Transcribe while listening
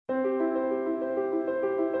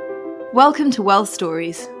Welcome to Wealth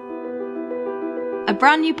Stories, a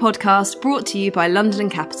brand new podcast brought to you by London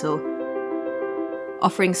and Capital,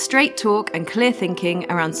 offering straight talk and clear thinking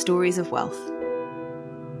around stories of wealth.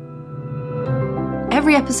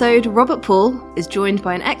 Every episode, Robert Paul is joined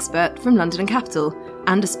by an expert from London and Capital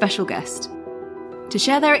and a special guest to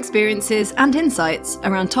share their experiences and insights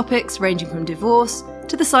around topics ranging from divorce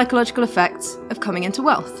to the psychological effects of coming into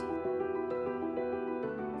wealth.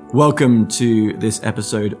 Welcome to this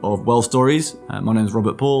episode of Wealth Stories. My name is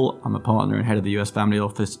Robert Paul. I'm a partner and head of the US Family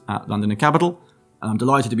Office at London and Capital. And I'm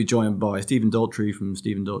delighted to be joined by Stephen Daltrey from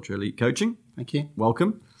Stephen Daltrey Elite Coaching. Thank you.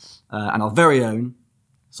 Welcome. And our very own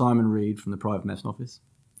Simon Reed from the Private Investment Office.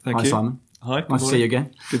 Thank Hi, you. Simon. Hi. Nice to see you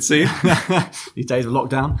again. Good to see you. These days of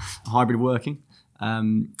lockdown, hybrid working.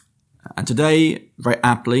 And today, very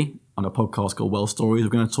aptly, on a podcast called Wealth Stories, we're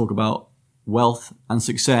going to talk about wealth and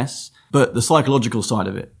success, but the psychological side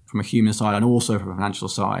of it, from a human side and also from a financial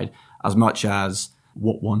side, as much as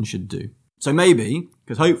what one should do. So maybe,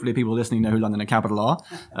 because hopefully people listening know who London and Capital are,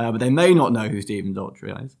 but they may not know who Stephen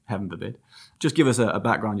Daltrey is, heaven forbid. Just give us a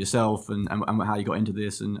background yourself and how you got into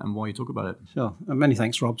this and why you talk about it. Sure. Many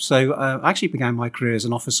thanks, Rob. So I actually began my career as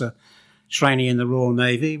an officer trainee in the Royal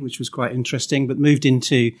Navy, which was quite interesting, but moved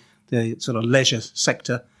into the sort of leisure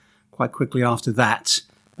sector quite quickly after that.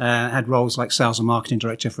 Had roles like sales and marketing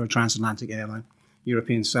director for a transatlantic airline,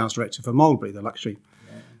 European sales director for Mulberry, the luxury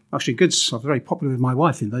goods. I was very popular with my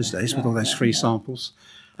wife in those days with all those free samples.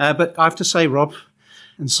 But I have to say, Rob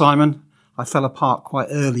and Simon, I fell apart quite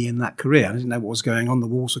early in that career. I didn't know what was going on. The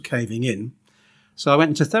walls were caving in. So I went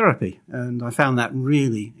into therapy and I found that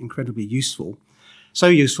really incredibly useful. So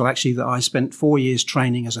useful, actually, that I spent 4 years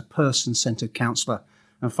training as a person-centered counsellor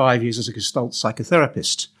and 5 years as a Gestalt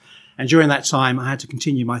psychotherapist. And during that time, I had to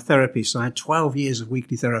continue my therapy. So I had 12 years of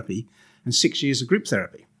weekly therapy and 6 years of group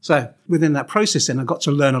therapy. So within that process, then I got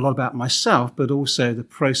to learn a lot about myself, but also the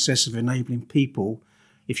process of enabling people,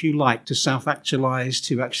 if you like, to self-actualize,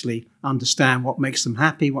 to actually understand what makes them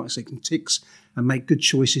happy, what makes them tick, and make good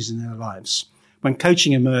choices in their lives. When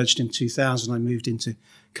coaching emerged in 2000, I moved into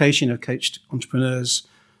coaching. I've coached entrepreneurs,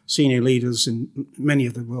 senior leaders in many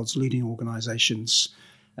of the world's leading organizations.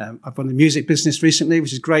 I've run the music business recently,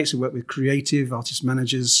 which is great. So I work with creative artist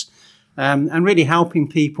managers and really helping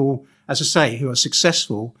people, as I say, who are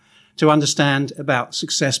successful to understand about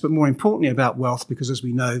success, but more importantly about wealth, because as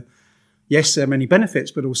we know, yes, there are many benefits,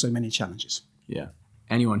 but also many challenges. Yeah.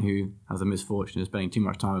 Anyone who has the misfortune of spending too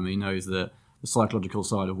much time with me knows that the psychological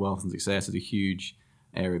side of wealth and success is a huge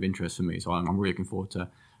area of interest for me. So I'm really looking forward to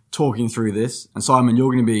talking through this. And Simon,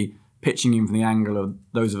 you're going to be pitching in from the angle of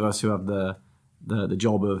those of us who have the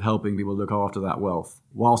job of helping people look after that wealth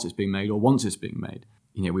whilst it's being made or once it's being made.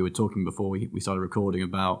 You know, we were talking before we started recording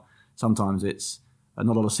about sometimes it's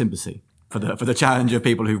not a lot of sympathy for the challenge of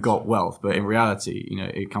people who've got wealth, but in reality, you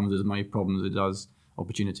know, it comes as many problems as it does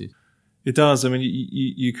opportunities. It does. I mean,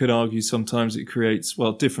 you could argue sometimes it creates,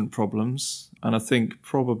 different problems. And I think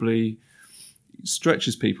probably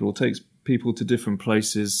stretches people or takes people to different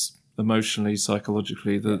places emotionally,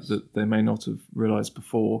 psychologically, that they may not have realized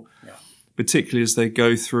before, particularly as they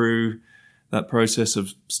go through that process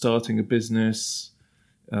of starting a business,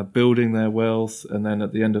 building their wealth, and then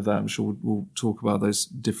at the end of that, I'm sure we'll talk about those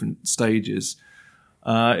different stages.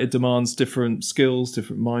 It demands different skills,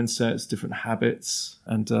 different mindsets, different habits,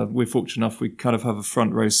 and we're fortunate enough we kind of have a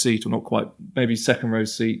front row seat, or not quite, maybe second row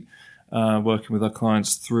seat, working with our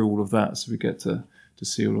clients through all of that, so we get to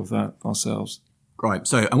see all of that ourselves. Right.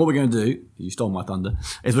 So, and what we're going to do, you stole my thunder,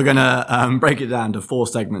 is we're going to break it down to 4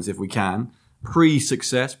 segments if we can.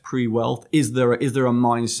 Pre-success, pre-wealth. Is there a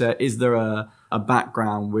mindset? Is there a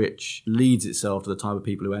background which leads itself to the type of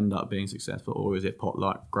people who end up being successful, or is it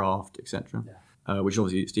potluck, graft, etc.? Which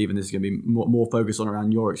obviously, Stephen, this is going to be more focused on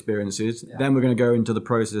around your experiences. Yeah. Then we're going to go into the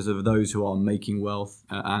process of those who are making wealth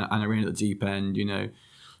and are in at the deep end, you know,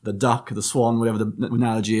 the duck, the swan, whatever the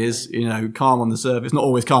analogy is, you know, calm on the surface, not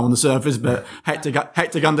always calm on the surface, but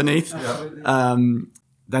hectic underneath.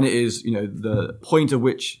 Then it is, you know, the point at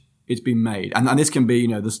which it's been made. And this can be, you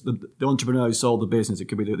know, the entrepreneur who sold the business. It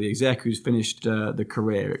could be the exec who's finished the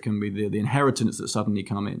career. It can be the inheritance that suddenly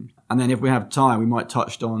come in. And then if we have time, we might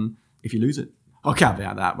touch on if you lose it. I'll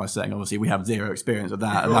caveat that by saying, obviously, we have zero experience of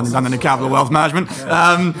that at London and Capital Wealth Management.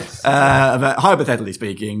 But hypothetically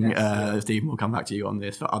speaking, Stephen, will come back to you on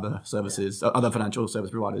this for other services, other financial service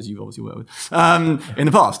providers you've obviously worked with in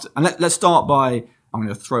the past. And let's start by, I'm going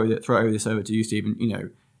to throw this over to you, Stephen. You know,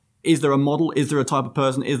 is there a model? Is there a type of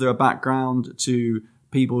person? Is there a background to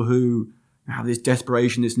people who have this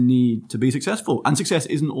desperation, this need to be successful. And success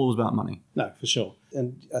isn't always about money. No, for sure.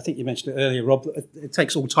 And I think you mentioned it earlier, Rob, it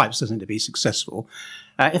takes all types, doesn't it, to be successful.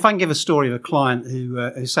 If I can give a story of a client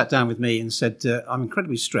who sat down with me and said, I'm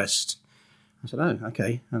incredibly stressed. I said, oh,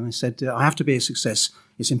 okay. And I said, I have to be a success.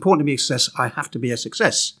 It's important to be a success. I have to be a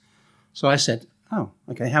success. So I said, oh,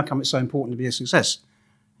 okay, how come it's so important to be a success?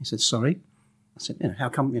 He said, sorry. I said, how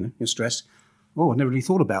come, you're stressed? Oh, I never really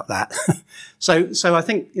thought about that. So I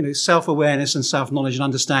think, self-awareness and self-knowledge and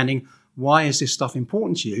understanding why is this stuff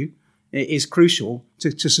important to you is crucial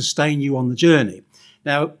to sustain you on the journey.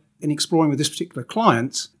 Now, in exploring with this particular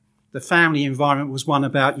client, the family environment was one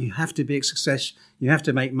about you have to be a success, you have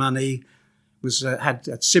to make money,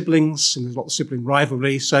 had siblings, and there's a lot of sibling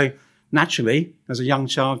rivalry. So naturally, as a young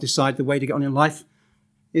child, decide the way to get on in life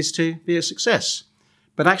is to be a success.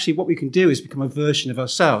 But actually what we can do is become a version of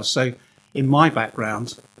ourselves. So in my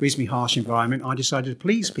background, reasonably harsh environment, I decided to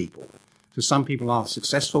please people. So some people are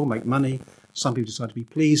successful, make money. Some people decide to be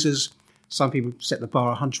pleasers. Some people set the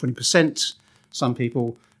bar 120%. Some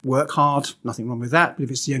people work hard. Nothing wrong with that. But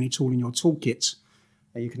if it's the only tool in your toolkit,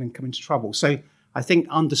 you can then come into trouble. So I think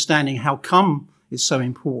understanding how come it's so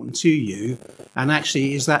important to you, and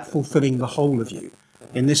actually is that fulfilling the whole of you?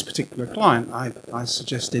 In this particular client, I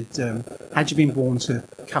suggested, had you been born to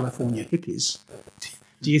California hippies,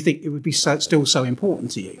 do you think it would be still so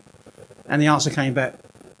important to you? And the answer came back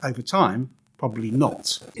over time, probably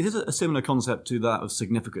not. It is a similar concept to that of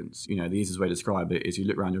significance. The easiest way to describe it is you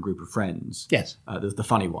look around your group of friends. Yes. There's the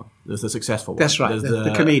funny one. There's the successful one. That's right. There's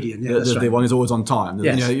the comedian. Yeah, there's the one who's always on time.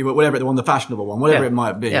 There's, yes. Whatever the one, the fashionable one, whatever it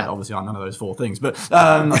might be. Yeah. Obviously, I'm none of those four things, but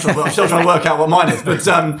I'm still trying to work out what mine is. But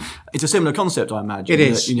it's a similar concept, I imagine. It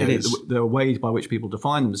is. There are ways by which people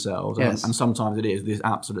define themselves, yes. and sometimes it is this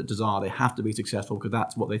absolute desire. They have to be successful because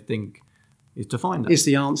that's what they think is to find out. Is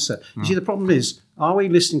the answer. You see, the problem is, are we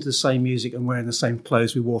listening to the same music and wearing the same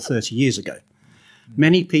clothes we wore 30 years ago?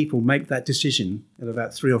 Many people make that decision at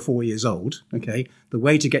about 3 or 4 years old, okay? The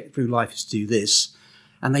way to get through life is to do this.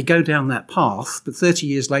 And they go down that path, but 30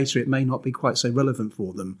 years later, it may not be quite so relevant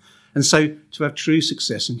for them. And so to have true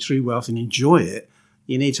success and true wealth and enjoy it,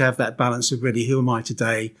 you need to have that balance of really, who am I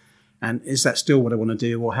today? And is that still what I want to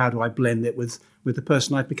do? Or how do I blend it with the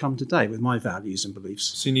person I've become today, with my values and beliefs?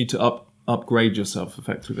 So you need to upgrade yourself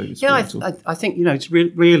effectively. Yeah, I think,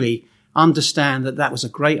 to really understand that was a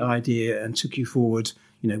great idea and took you forward,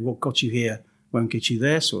 what got you here won't get you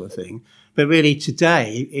there sort of thing. But really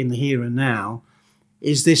today, in the here and now,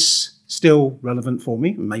 is this still relevant for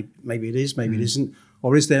me? Maybe it is, maybe it isn't.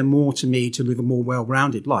 Or is there more to me to live a more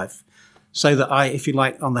well-rounded life? So that I, if you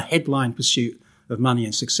like, on the headline pursuit of money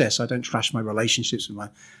and success, I don't trash my relationships with my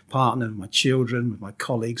partner, with my children, with my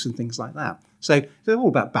colleagues and things like that. So they're all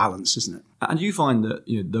about balance, isn't it? And you find that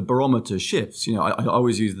the barometer shifts. I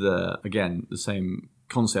always use the same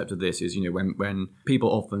concept of this is when people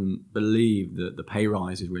often believe that the pay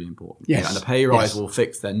rise is really important. Yes. And the pay rise will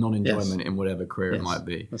fix their non-enjoyment in whatever career it might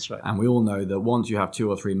be. That's right. And we all know that once you have 2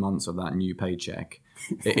 or 3 months of that new paycheck,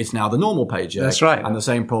 it's now the normal paycheck. That's right. And the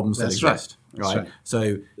same problems still exist. That's right.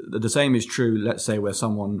 So the same is true, let's say, where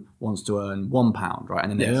someone wants to earn £1, right?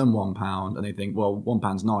 And then they earn £1 and they think, well,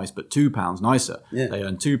 £1's nice, but £2 nicer. Yeah. They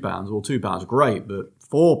earn £2. Well, £2 great, but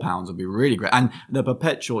 £4 would be really great. And the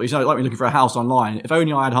perpetual, like when you're looking for a house online, if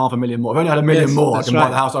only I had $500,000 more, if only I had $1 million more, I can buy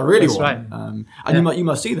the house I really want. Right. And you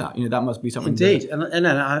must see that. That must be something. Indeed. And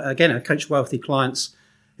again, I coach wealthy clients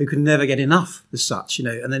who can never get enough as such,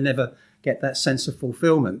 and they never get that sense of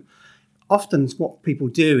fulfillment. Often what people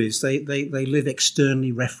do is they live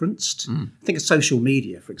externally referenced. Think of social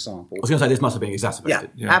media, for example. I was going to say this must have been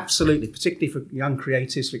exacerbated. Yeah, absolutely, particularly for young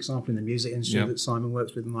creatives, for example, in the music industry that Simon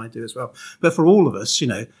works with and I do as well. But for all of us,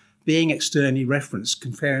 being externally referenced,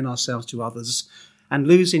 comparing ourselves to others and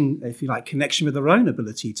losing, if you like, connection with our own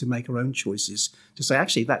ability to make our own choices, to say,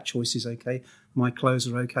 actually, that choice is okay, my clothes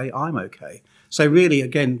are okay, I'm okay. So really,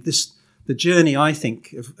 again, the journey, I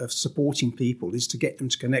think, of supporting people is to get them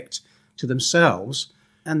to connect to themselves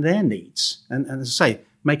and their needs. And as I say,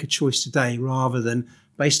 make a choice today rather than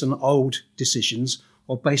based on old decisions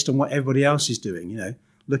or based on what everybody else is doing,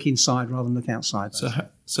 look inside rather than look outside.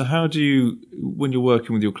 So how do you, when you're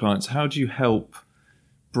working with your clients, how do you help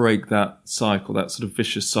break that cycle, that sort of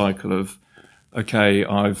vicious cycle of, okay,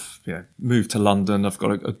 I've moved to London, I've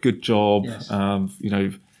got a good job,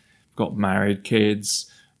 got married,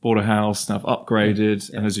 kids, bought a house, now I've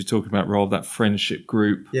upgraded, and as you're talking about, Rob, that friendship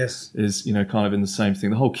group is, kind of in the same thing.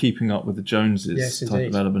 The whole keeping up with the Joneses type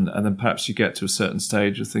of element, and then perhaps you get to a certain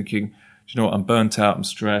stage of thinking, do you know what, I'm burnt out, I'm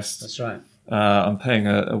stressed. That's right. I'm paying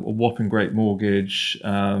a whopping great mortgage.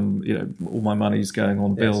 All my money's going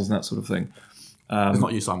on bills and that sort of thing. It's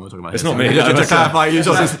not you, Simon, we're talking about. It's here, not Simon. me. Just to clarify,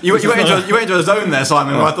 you went into a zone there,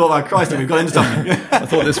 Simon, where I thought, like, Christ, we've got into something. I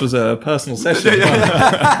thought this was a personal session.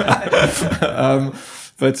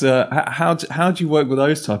 But how do you work with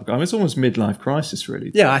those type of guys? I mean, it's almost midlife crisis,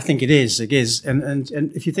 really. Yeah, I think it is. It is. And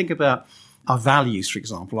if you think about our values, for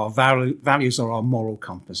example, our values are our moral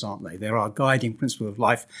compass, aren't they? They're our guiding principle of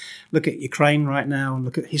life. Look at Ukraine right now and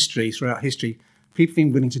look at history, throughout history. People have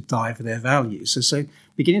been willing to die for their values. So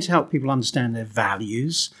beginning to help people understand their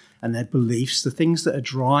values and their beliefs, the things that are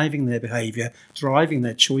driving their behaviour, driving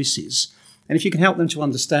their choices. And if you can help them to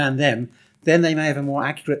understand them, then they may have a more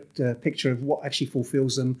accurate picture of what actually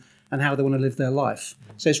fulfills them and how they want to live their life.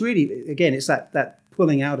 So it's really, again, it's that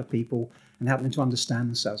pulling out of people and helping them to understand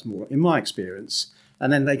themselves more, in my experience.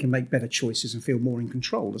 And then they can make better choices and feel more in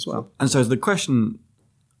control as well. And so the question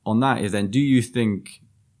on that is then, do you think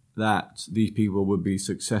that these people would be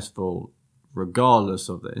successful regardless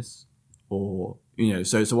of this? Or,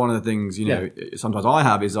 so one of the things, sometimes I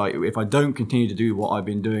have is like, if I don't continue to do what I've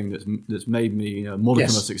been doing that's made me a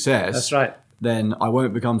modicum of success, that's right, then I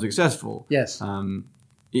won't become successful. Yes.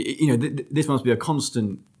 This must be a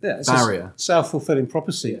constant it's barrier. A self-fulfilling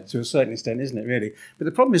prophecy to a certain extent, isn't it, really? But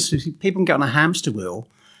the problem is people can get on a hamster wheel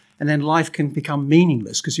and then life can become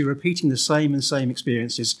meaningless because you're repeating the same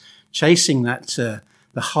experiences, chasing that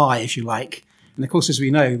the high, if you like. And of course, as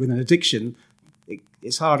we know, with an addiction,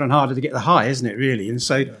 it's harder and harder to get the high, isn't it, really? And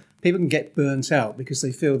so people can get burnt out because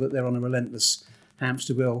they feel that they're on a relentless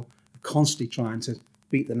hamster wheel, constantly trying to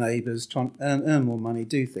beat the neighbours, trying to earn more money,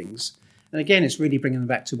 do things. And again, it's really bringing them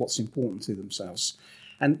back to what's important to themselves.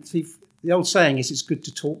 And the old saying is, it's good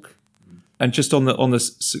to talk. And just on the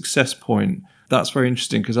success point, that's very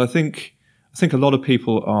interesting because I think a lot of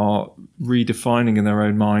people are redefining in their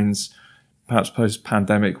own minds, perhaps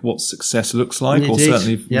post-pandemic, what success looks like, or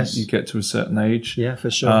certainly if you get to a certain age. Yeah,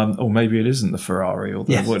 for sure. Or maybe it isn't the Ferrari, or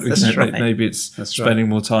maybe it's spending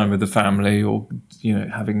more time with the family, or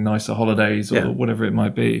having nicer holidays, or whatever it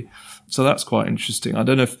might be. So that's quite interesting. I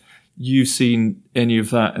don't know if you've seen any of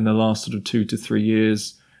that in the last sort of 2 to 3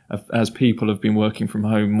 years, as people have been working from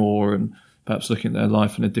home more and perhaps looking at their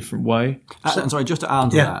life in a different way. And sorry, just to add on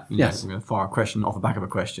to that, I'm going to fire a question off the back of a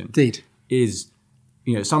question. Indeed. Is,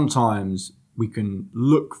 sometimes we can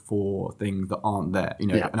look for things that aren't there,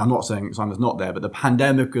 and I'm not saying Simon's not there, but the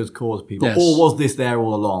pandemic has caused people, or was this there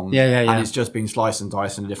all along? And it's just been sliced and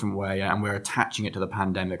diced in a different way, and we're attaching it to the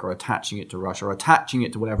pandemic, or attaching it to Russia, or attaching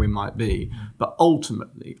it to whatever it might be. But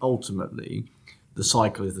ultimately, the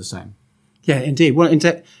cycle is the same. Yeah, indeed. Well, in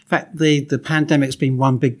fact, the pandemic's been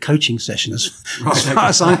one big coaching session as far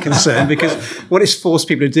as I'm concerned, because what it's forced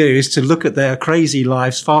people to do is to look at their crazy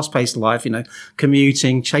lives, fast-paced life,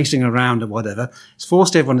 commuting, chasing around and whatever. It's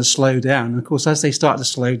forced everyone to slow down. And of course, as they start to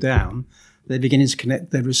slow down, they're beginning to connect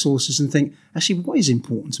their resources and think, actually, what is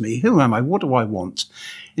important to me? Who am I? What do I want?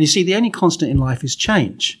 And you see, the only constant in life is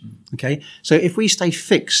change. Okay? So if we stay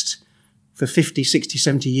fixed for 50, 60,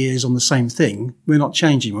 70 years on the same thing, we're not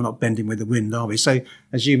changing, we're not bending with the wind, are we? So,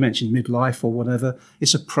 as you mentioned, midlife or whatever,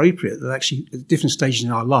 it's appropriate that actually at different stages in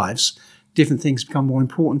our lives, different things become more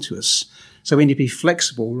important to us. So we need to be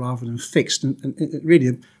flexible rather than fixed. And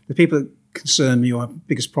really, the people that concern me, or our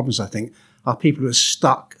biggest problems, I think, are people who are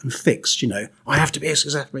stuck and fixed. I have to be a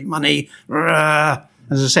success, make money.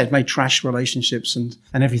 As I said, may trash relationships and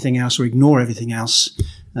everything else, or ignore everything else.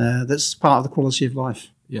 That's part of the quality of life.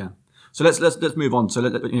 Yeah. So let's move on. So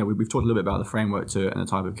we've talked a little bit about the framework to it and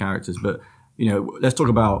the type of characters, but let's talk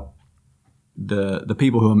about the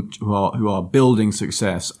people who are building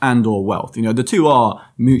success and or wealth. The two are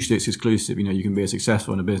mutually exclusive. You can be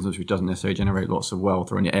successful in a business which doesn't necessarily generate lots of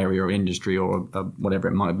wealth, or any area or industry or whatever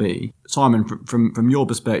it might be. Simon, from your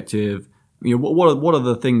perspective, what are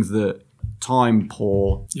the things that time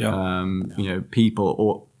poor people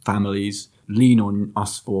or families lean on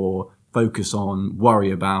us for, focus on,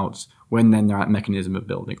 worry about when then they're at mechanism of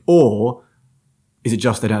building? Or is it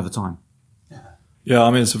just they don't have the time? Yeah,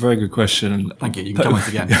 I mean, it's a very good question. Thank you. You can come once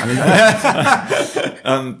again.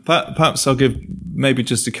 Perhaps I'll give maybe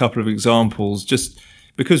just a couple of examples, just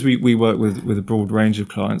because we work with a broad range of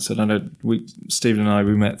clients. And I know Stephen and I,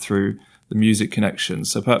 we met through the Music Connection.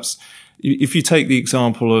 So perhaps if you take the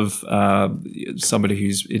example of somebody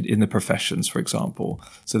who's in the professions, for example,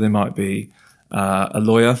 so they might be a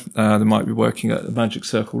lawyer, they might be working at a Magic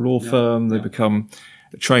Circle law firm, they become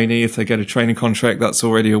a trainee. If they get a training contract, that's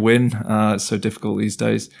already a win. It's so difficult these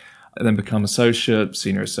days. And then become associate,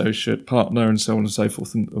 senior associate, partner, and so on and so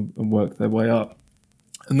forth, and work their way up.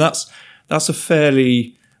 And that's a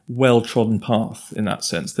fairly well-trodden path in that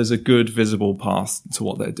sense. There's a good visible path to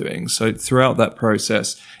what they're doing. So throughout that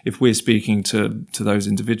process, if we're speaking to those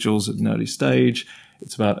individuals at an early stage,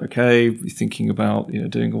 it's about, okay, you're thinking about,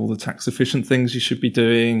 doing all the tax efficient things you should be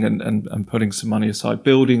doing and putting some money aside,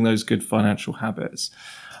 building those good financial habits.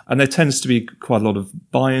 And there tends to be quite a lot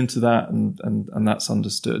of buy-in to that, and that's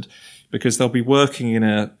understood because they'll be working in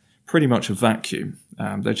a pretty much a vacuum.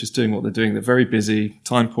 They're just doing what they're doing. They're very busy,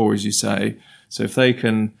 time poor, as you say. So if they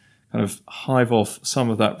can kind of hive off some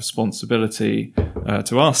of that responsibility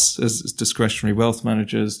to us as discretionary wealth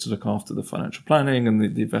managers to look after the financial planning and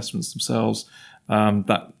the investments themselves,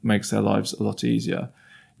 that makes their lives a lot easier.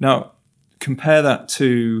 Now, compare that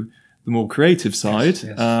to the more creative side.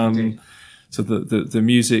 Yes, so the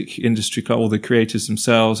music industry, all the creators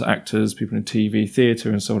themselves, actors, people in TV, theatre,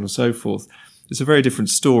 and so on and so forth. It's a very different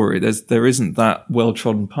story. There isn't that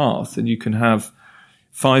well-trodden path, and you can have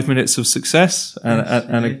 5 minutes of success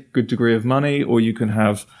and a good degree of money, or you can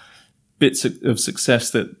have bits of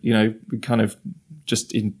success that, kind of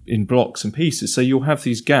just in blocks and pieces. So you'll have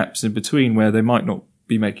these gaps in between where they might not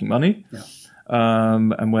be making money. Yeah.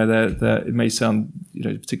 And where it may sound,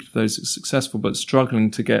 particularly for those successful, but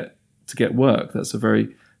struggling to get work. That's a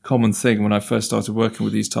very common thing. When I first started working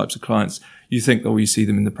with these types of clients, you think, you see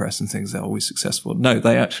them in the press and things, they're always successful. No,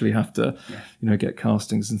 they actually have to, get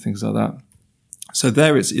castings and things like that. So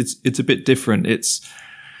there it's a bit different. It's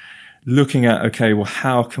looking at, okay, well,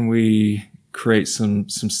 how can we create some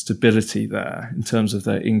stability there in terms of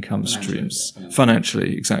their income streams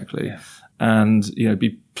financially, exactly. Yeah. And,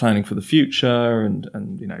 be planning for the future and,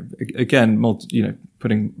 again,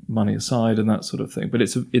 putting money aside and that sort of thing. But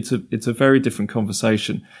it's a very different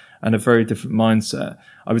conversation and a very different mindset.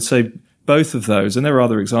 I would say both of those, and there are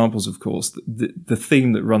other examples, of course, the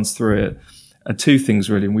theme that runs through it are two things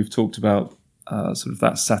really. And we've talked about, sort of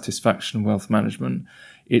that satisfaction and wealth management.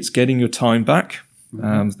 It's getting your time back.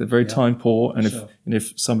 They're very time poor. And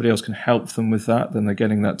if somebody else can help them with that, then they're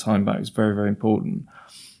getting that time back. It's very, very important.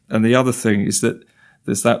 And the other thing is that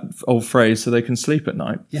there's that old phrase, so they can sleep at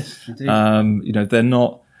night. Yes, indeed.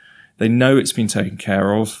 They know it's been taken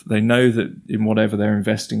care of. They know that in whatever they're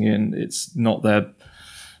investing in, it's not their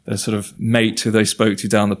sort of mate who they spoke to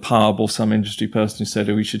down the pub or some industry person who said,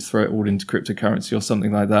 we should throw it all into cryptocurrency or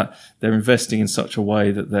something like that. They're investing in such a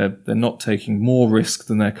way that they're not taking more risk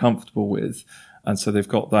than they're comfortable with. And so they've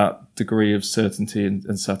got that degree of certainty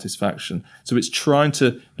and satisfaction. So it's trying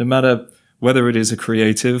to, no matter whether it is a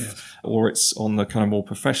creative or it's on the kind of more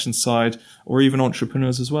profession side or even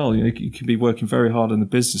entrepreneurs as well. You can be working very hard in the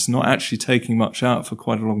business, not actually taking much out for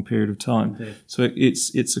quite a long period of time. Okay. So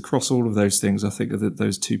it's across all of those things. I think that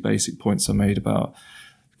those two basic points I made about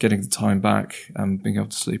getting the time back and being able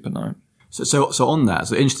to sleep at night. So on that,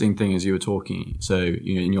 so the interesting thing is you were talking, so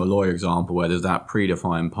in your lawyer example where there's that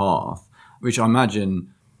predefined path, which I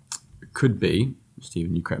imagine could be,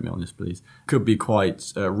 Stephen, you correct me on this, please, could be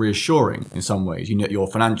quite reassuring in some ways. Your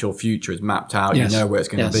financial future is mapped out. Yes. You know where it's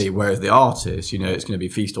going to be. Whereas the artist, it's going to be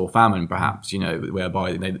feast or famine, perhaps,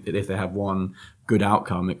 whereby if they have one good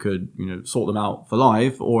outcome, it could, sort them out for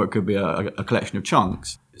life, or it could be a collection of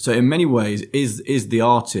chunks. So in many ways, is the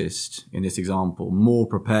artist, in this example, more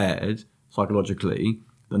prepared psychologically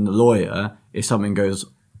than the lawyer if something goes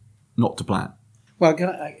not to plan? Well, can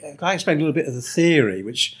I explain a little bit of the theory,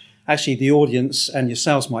 which actually the audience and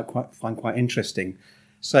yourselves might find quite interesting.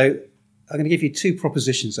 So I'm going to give you two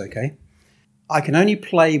propositions, okay? I can only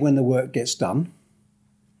play when the work gets done,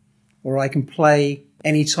 or I can play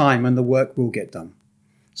any time when the work will get done.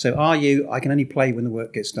 So I can only play when the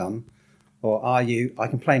work gets done, or I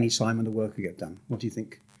can play any time when the work will get done? What do you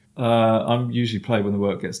think? I'm usually play when the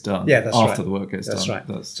work gets done. Yeah, that's after right. the work gets that's done. Right.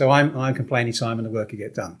 That's right. So I can play any time when the work will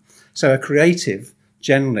get done. So a creative,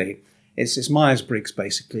 generally, it's Myers-Briggs,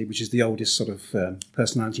 basically, which is the oldest sort of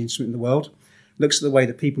personality instrument in the world. Looks at the way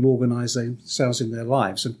that people organise themselves in their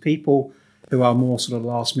lives. And people who are more sort of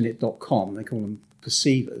lastminute.com, they call them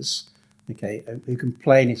perceivers, okay, who can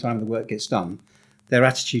play any time the work gets done. Their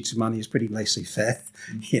attitude to money is pretty laissez-faire.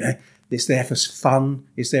 It's there for fun.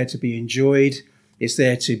 It's there to be enjoyed. It's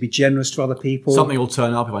there to be generous to other people. Something will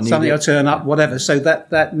turn up if I need it. Something will turn up, whatever. So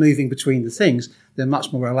that moving between the things, they're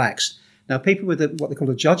much more relaxed. Now, people with what they call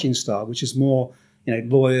a judging style, which is more,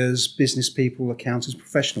 lawyers, business people, accountants,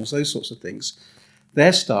 professionals, those sorts of things,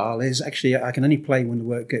 their style is actually, I can only play when the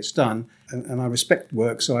work gets done, and I respect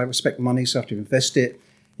work, so I respect money, so I have to invest it.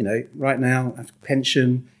 Right now, I have a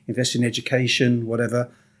pension, invest in education, whatever,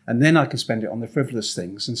 and then I can spend it on the frivolous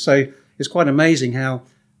things. And so it's quite amazing how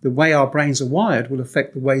the way our brains are wired will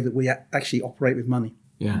affect the way that we actually operate with money.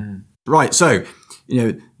 Yeah. Right. So,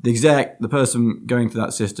 the exec, the person going through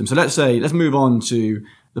that system. So let's move on to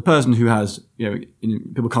the person who has,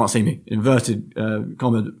 people can't see me, inverted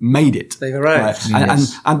comma, made it. They've arrived. Right?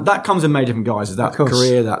 And that comes in many different guises. That's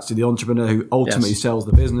career, that's the entrepreneur who ultimately sells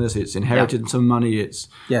the business. It's inherited some money. It's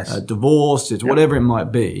divorced. It's whatever it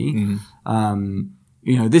might be.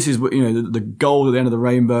 This is, the gold at the end of the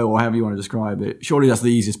rainbow, or however you want to describe it. Surely that's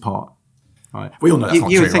the easiest part. Right. We all know that's not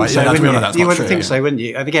true, you would think right? so, wouldn't you? You would true, think so, wouldn't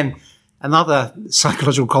you? And again, another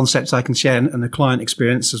psychological concept I can share, and the client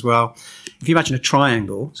experience as well. If you imagine a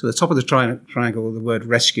triangle, so the top of the triangle, the word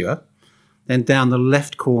rescuer, then down the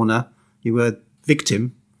left corner, the word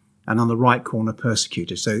victim, and on the right corner,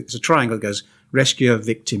 persecutor. So it's a triangle that goes rescuer,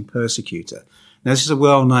 victim, persecutor. Now, this is a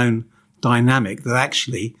well-known dynamic that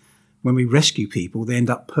actually, when we rescue people, they end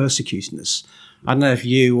up persecuting us. I don't know if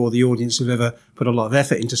you or the audience have ever put a lot of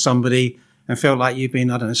effort into somebody and felt like you've been,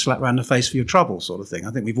 slapped around the face for your trouble, sort of thing.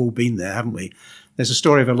 I think we've all been there, haven't we? There's a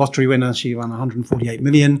story of a lottery winner. She won 148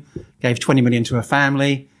 million, gave 20 million to her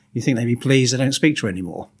family. You think they'd be pleased they don't speak to her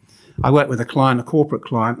anymore. I worked with a client, a corporate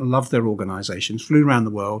client, loved their organisations, flew around the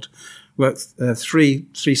world, worked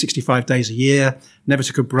 365 days a year, never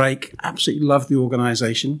took a break, absolutely loved the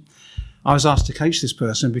organisation. I was asked to coach this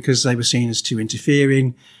person because they were seen as too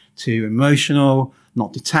interfering, too emotional,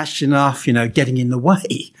 not detached enough, getting in the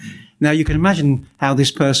way. Now, you can imagine how this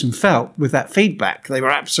person felt with that feedback. They were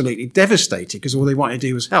absolutely devastated because all they wanted to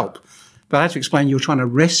do was help. But I had to explain you're trying to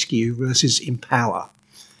rescue versus empower.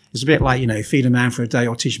 It's a bit like, feed a man for a day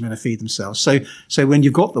or teach a man to feed themselves. So when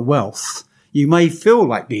you've got the wealth, you may feel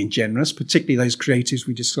like being generous, particularly those creatives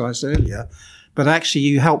we discussed earlier, but actually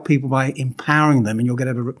you help people by empowering them, and you'll get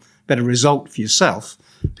a better result for yourself,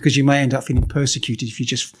 because you may end up feeling persecuted if you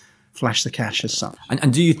just flash the cash as such.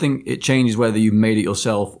 And do you think it changes whether you made it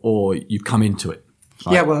yourself or you've come into it?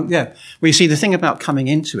 Right? Yeah, well, you see, the thing about coming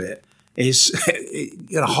into it is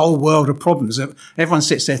a whole world of problems. Everyone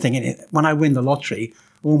sits there thinking, when I win the lottery,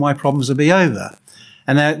 all my problems will be over.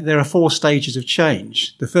 And there are 4 stages of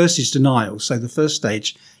change. The first is denial. So the first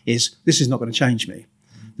stage is, this is not going to change me.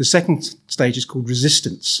 The second stage is called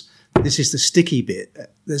resistance. This is the sticky bit.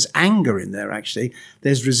 There's anger in there, actually.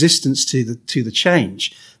 There's resistance to the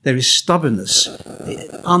change. There is stubbornness,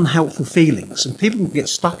 unhelpful feelings. And people can get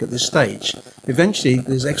stuck at this stage. Eventually,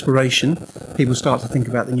 there's exploration. People start to think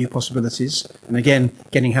about the new possibilities. And again,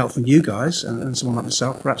 getting help from you guys and someone like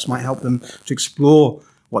myself perhaps might help them to explore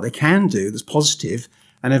what they can do that's positive,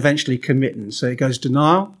 and eventually commitment. So it goes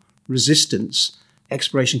denial, resistance,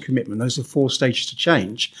 exploration, commitment. Those are 4 stages to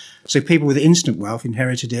change. So people with instant wealth,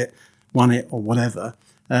 inherited it, won it, or whatever,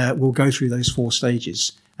 will go through those 4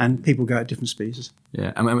 stages, and people go at different speeds.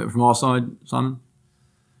 Yeah, and from our side, Simon?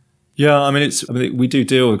 Yeah, we do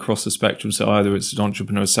deal across the spectrum. So either it's an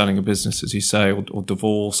entrepreneur selling a business, as you say, or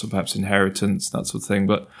divorce, or perhaps inheritance, that sort of thing.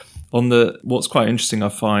 But what's quite interesting, I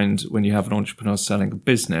find, when you have an entrepreneur selling a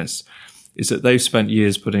business, is that they've spent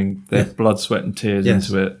years putting their blood, sweat, and tears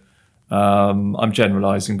into it. I'm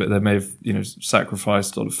generalising, but they may have,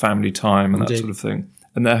 sacrificed a lot of family time and that sort of thing.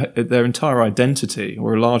 And their entire identity,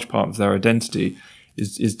 or a large part of their identity,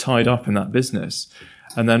 is tied up in that business.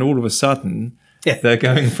 And then all of a sudden, they're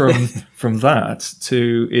going from that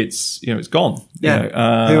to it's gone.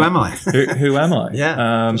 Yeah. Who am I? who am I?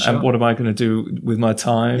 Yeah. Sure. And what am I going to do with my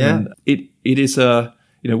time? Yeah. And it is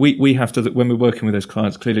we have to, when we're working with those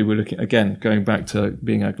clients, clearly we're looking, again, going back to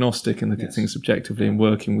being agnostic and looking at things subjectively and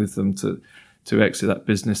working with them to exit that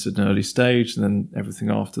business at an early stage, and then everything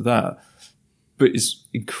after that. But it's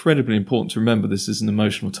incredibly important to remember this is an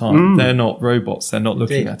emotional time. They're not robots. They're not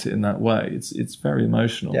looking at it in that way. It's very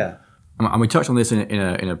emotional. Yeah. And we touched on this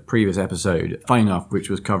in a previous episode, funny enough, which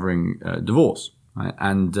was covering divorce. Right?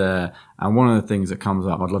 And one of the things that comes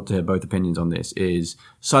up, I'd love to hear both opinions on this, is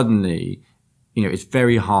suddenly, it's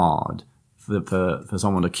very hard for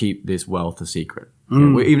someone to keep this wealth a secret,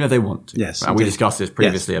 even if they want to. Yes, right? We discussed this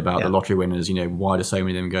previously about the lottery winners. Why do so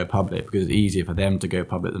many of them go public? Because it's easier for them to go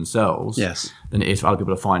public themselves than it is for other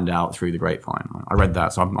people to find out through the grapevine. Right? I read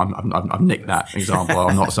that, so I've nicked that example.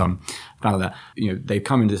 I'm not some fan of that. They've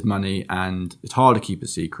come into this money, and it's hard to keep a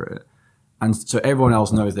secret, and so everyone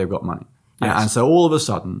else knows they've got money, and so all of a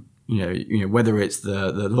sudden, whether it's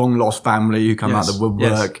the long lost family who come out of the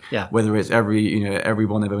woodwork, whether it's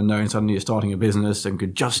everyone they've ever known suddenly is starting a business and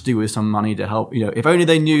could just do with some money to help, if only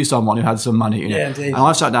they knew someone who had some money, And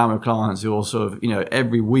I've sat down with clients who are sort of,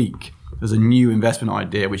 every week there's a new investment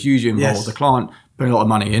idea, which usually involves the client putting a lot of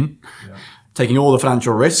money in, taking all the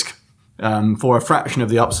financial risk, for a fraction of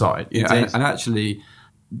the upside, and actually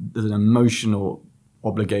there's an emotional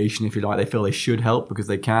obligation, if you like. They feel they should help because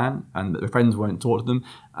they can, and their friends won't talk to them.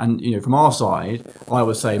 And from our side, I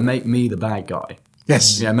would say, make me the bad guy.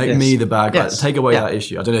 Yes. Yeah, make me the bad guy. Yes. Take away Yeah. that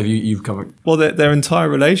issue. I don't know if you've covered. Well, their entire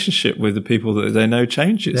relationship with the people that they know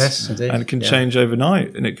changes. Yes, indeed. And it can change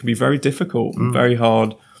overnight. And it can be very difficult and very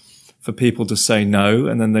hard for people to say no.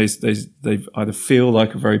 And then they either feel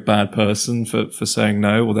like a very bad person for saying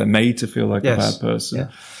no, or they're made to feel like a bad person.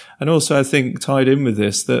 Yeah. And also, I think tied in with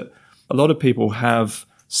this, that a lot of people have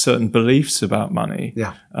certain beliefs about money,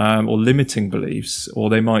 or limiting beliefs, or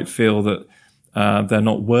they might feel that they're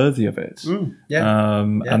not worthy of it.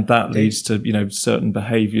 And that leads to, certain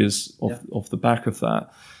behaviors off the back of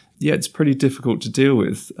that. Yeah, it's pretty difficult to deal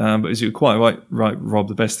with. But as you're quite right, Rob,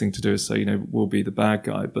 the best thing to do is say, we'll be the bad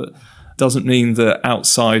guy. But doesn't mean that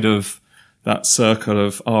outside of that circle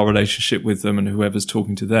of our relationship with them and whoever's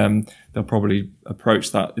talking to them, they'll probably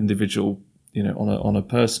approach that individual, on a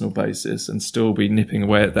personal basis and still be nipping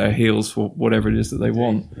away at their heels for whatever it is that they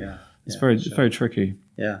want. It's very tricky.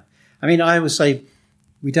 Yeah. I mean, I always say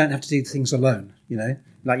we don't have to do things alone,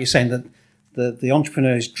 like you're saying that the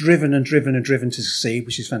entrepreneur is driven to succeed,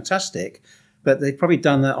 which is fantastic, but they've probably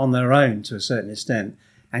done that on their own to a certain extent.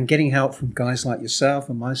 And getting help from guys like yourself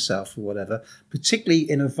and myself or whatever, particularly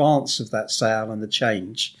in advance of that sale and the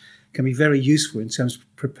change, can be very useful in terms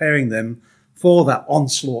of preparing them for that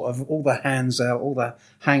onslaught of all the hands out, all the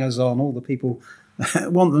hangers on, all the people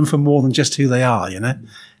want them for more than just who they are,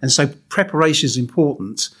 And so preparation is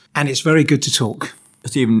important, and it's very good to talk.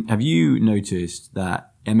 Stephen, have you noticed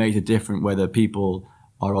that it makes a difference whether people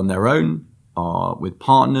are on their own, are with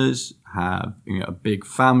partners, have a big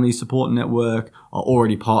family support network, are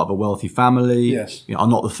already part of a wealthy family, are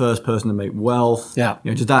not the first person to make wealth?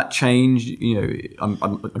 Does that change?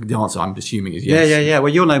 The answer I'm assuming is yes. Yeah.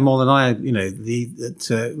 Well, you'll know more than I.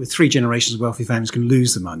 With 3 generations of wealthy families can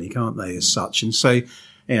lose the money, can't they? As such, and so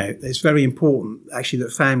it's very important actually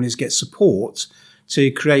that families get support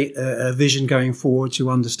to create a vision going forward, to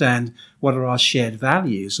understand what are our shared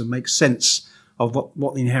values and make sense of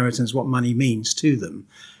what the inheritance, what money means to them.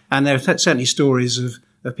 And there are certainly stories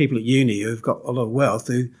of people at uni who've got a lot of wealth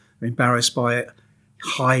who are embarrassed by it,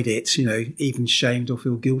 hide it, even shamed or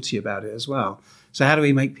feel guilty about it as well. So how do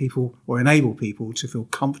we make people or enable people to feel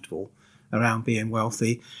comfortable around being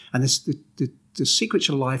wealthy? And the secret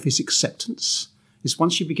to life is acceptance. It's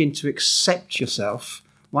once you begin to accept yourself,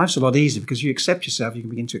 life's a lot easier because you accept yourself, you can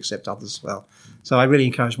begin to accept others as well. So I really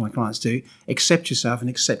encourage my clients to accept yourself and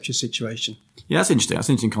accept your situation. Yeah, that's interesting. That's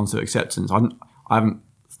an interesting concept of acceptance. I haven't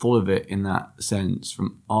thought of it in that sense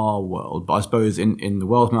from our world, but I suppose in the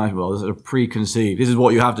wealth management world, there's sort of preconceived. This is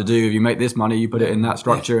what you have to do. If you make this money, you put it in that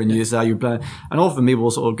structure, and this is how you plan. And often people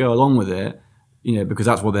sort of go along with it, because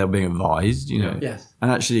that's what they're being advised. Yes. And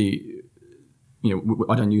actually,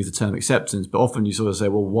 I don't use the term acceptance, but often you sort of say,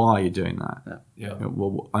 well, why are you doing that?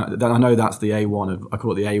 I know that's the A1 I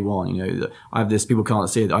call it the A1, I have this, people can't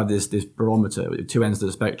see it, I have this barometer with 2 ends of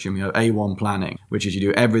the spectrum. You have A1 planning, which is you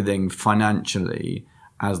do everything financially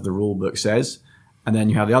as the rule book says. And then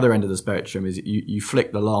you have the other end of the spectrum is you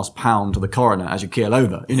flick the last pound to the coroner as you keel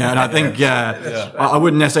over, and I think, I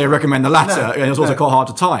wouldn't necessarily recommend the latter. It's also quite hard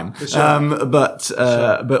to time. Sure. But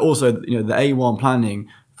also, the A1 planning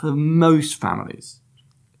for most families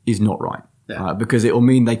is not right. Because it will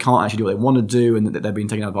mean they can't actually do what they want to do and that they're being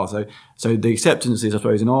taken advantage of. So the acceptance is, I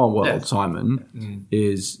suppose, in our world, Simon,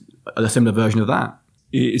 is a similar version of that.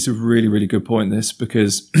 It's a really, really good point, this,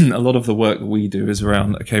 because a lot of the work that we do is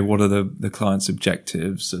around, okay, what are the client's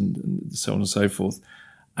objectives and so on and so forth.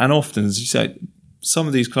 And often, as you say, some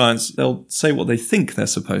of these clients, they'll say what they think they're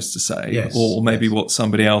supposed to say, or maybe what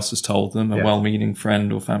somebody else has told them, a well-meaning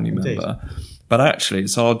friend or family member. But actually,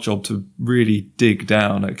 it's our job to really dig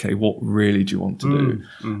down. Okay, what really do you want to do?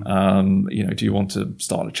 Do you want to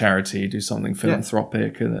start a charity, do something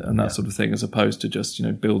philanthropic, and that sort of thing, as opposed to just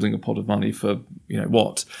building a pot of money for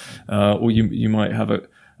what? Or you might have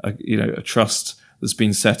a trust that's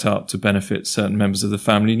been set up to benefit certain members of the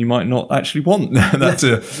family, and you might not actually want that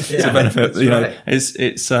to benefit.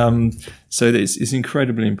 So it's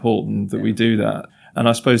incredibly important that we do that. And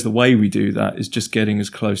I suppose the way we do that is just getting as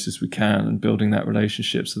close as we can and building that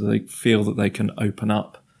relationship so that they feel that they can open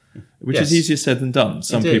up, which is easier said than done.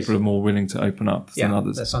 Some people are more willing to open up than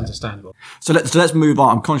others. That's understandable. So let's move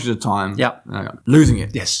on. I'm conscious of time. Losing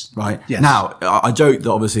it. Yes. Right. Yes. Now, I joke that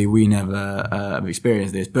obviously we never have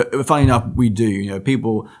experienced this, but funny enough, we do.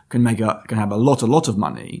 People can have a lot of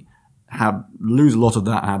money, lose a lot of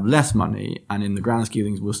that, have less money, and in the grand scheme of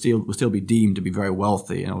things, will still be deemed to be very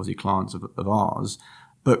wealthy, and obviously clients of ours,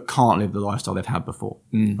 but can't live the lifestyle they've had before,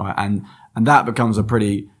 right? And that becomes a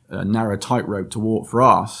pretty narrow tightrope to walk for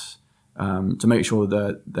us, to make sure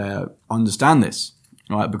that they understand this,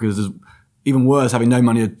 right? Because even worse, having no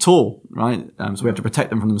money at all, right? So we have to protect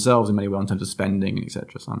them from themselves in many ways in terms of spending,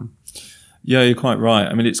 etc. Simon? Yeah, you're quite right.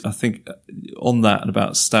 I mean, I think on that and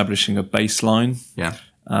about establishing a baseline. Yeah.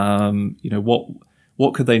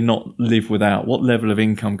 What could they not live without? What level of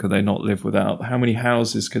income could they not live without? How many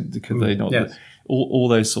houses could they not live? All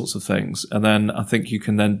those sorts of things. And then I think you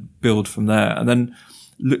can then build from there. And then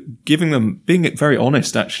being very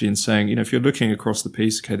honest actually and saying, if you're looking across the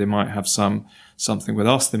piece, okay, they might have something with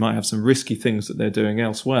us. They might have some risky things that they're doing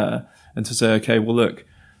elsewhere. And to say, okay, well, look,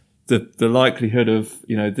 the likelihood of,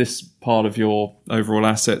 this part of your overall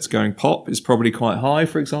assets going pop is probably quite high,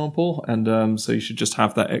 for example. And so you should just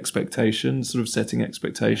have that expectation, sort of setting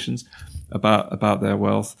expectations about their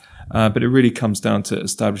wealth. But it really comes down to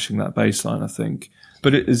establishing that baseline, I think.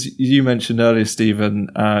 But as you mentioned earlier, Stephen,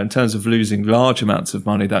 in terms of losing large amounts of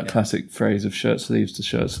money, that classic phrase of shirt sleeves to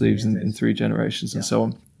shirt sleeves in 3 generations and so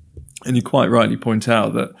on. And you quite rightly point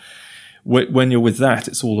out that when you're with that,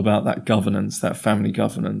 it's all about that governance, that family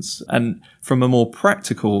governance. And from a more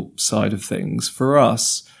practical side of things, for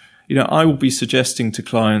us, I will be suggesting to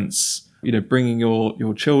clients, bringing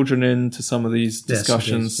your children into some of these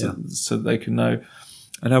discussions so that they can know.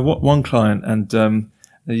 And I had one client and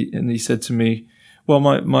he said to me, well,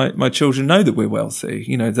 my children know that we're wealthy.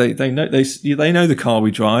 They know the car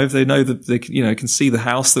we drive. They know that they can see the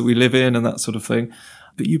house that we live in and that sort of thing.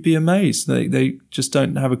 But you'd be amazed. They just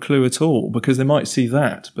don't have a clue at all, because they might see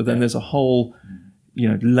that, but then there's a whole,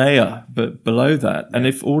 layer but below that. And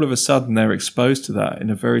if all of a sudden they're exposed to that in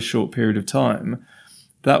a very short period of time,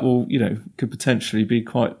 that will, could potentially be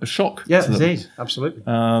quite a shock. Yeah, to them. indeed. Absolutely.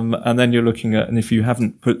 And then you're looking at, and if you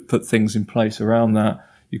haven't put things in place around that,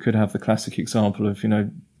 you could have the classic example of,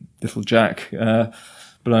 little Jack,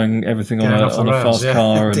 blowing everything on a fast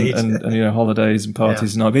car and holidays and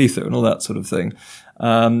parties in Ibiza and all that sort of thing.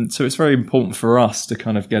 So it's very important for us to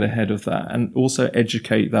kind of get ahead of that and also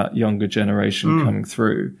educate that younger generation coming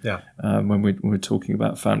through when we're talking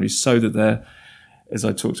about families, so that they're, as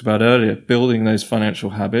I talked about earlier, building those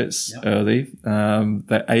financial habits early.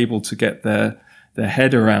 They're able to get their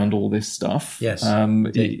head around all this stuff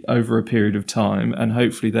over a period of time, and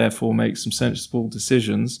hopefully therefore make some sensible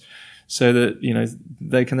decisions, so that,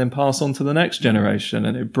 they can then pass on to the next generation,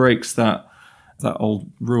 and it breaks that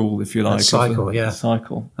old rule, if you like. That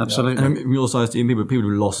cycle. Absolutely. And we also see people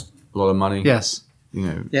who lost a lot of money. Yes.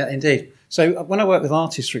 Yeah, indeed. So when I work with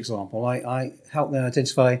artists, for example, I help them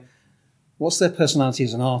identify what's their personality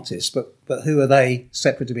as an artist, but who are they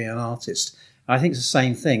separate to being an artist? I think it's the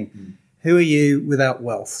same thing. Who are you without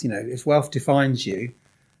wealth? If wealth defines you,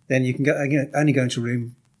 then you can only go into a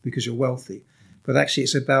room because you're wealthy. But actually,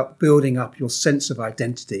 it's about building up your sense of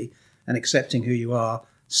identity and accepting who you are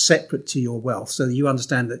separate to your wealth, so that you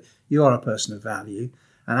understand that you are a person of value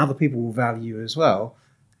and other people will value you as well,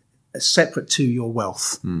 separate to your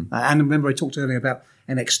wealth. And remember, I talked earlier about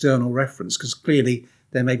an external reference, because clearly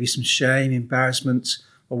there may be some shame, embarrassment,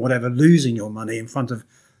 or whatever, losing your money in front of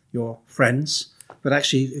your friends. But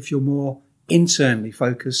actually, if you're more internally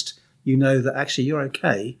focused, you know that actually you're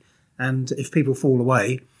okay. And if people fall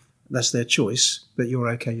away, that's their choice, but you're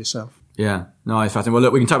okay yourself. Yeah, no, it's fascinating. Well,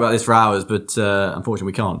 look, we can talk about this for hours, but unfortunately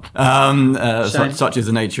we can't. Such is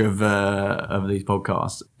the nature of these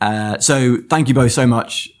podcasts. So thank you both so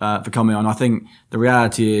much for coming on. I think the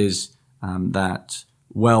reality is that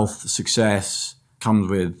wealth, success comes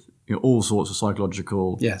with all sorts of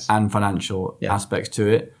psychological and financial aspects to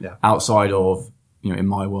it, outside of, in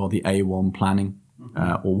my world, the A1 planning,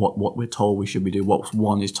 or what we're told we should be doing, what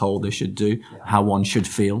one is told they should do, how one should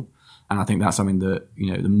feel. And I think that's something that,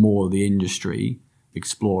 the more the industry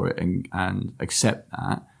explore it and accept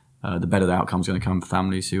that, the better the outcome's going to come for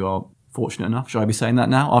families who are fortunate enough. Should I be saying that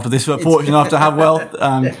now? After this, fortunate enough to have wealth,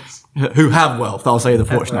 who have wealth. I'll say the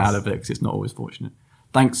fortunate out of it, because it's not always fortunate.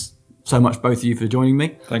 Thanks so much, both of you, for joining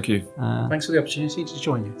me. Thank you. Thanks for the opportunity to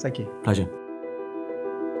join you. Thank you. Pleasure.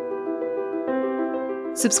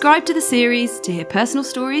 Subscribe to the series to hear personal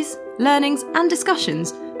stories, learnings, and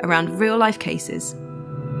discussions around real-life cases.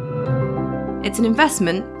 It's an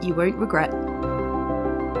investment you won't regret.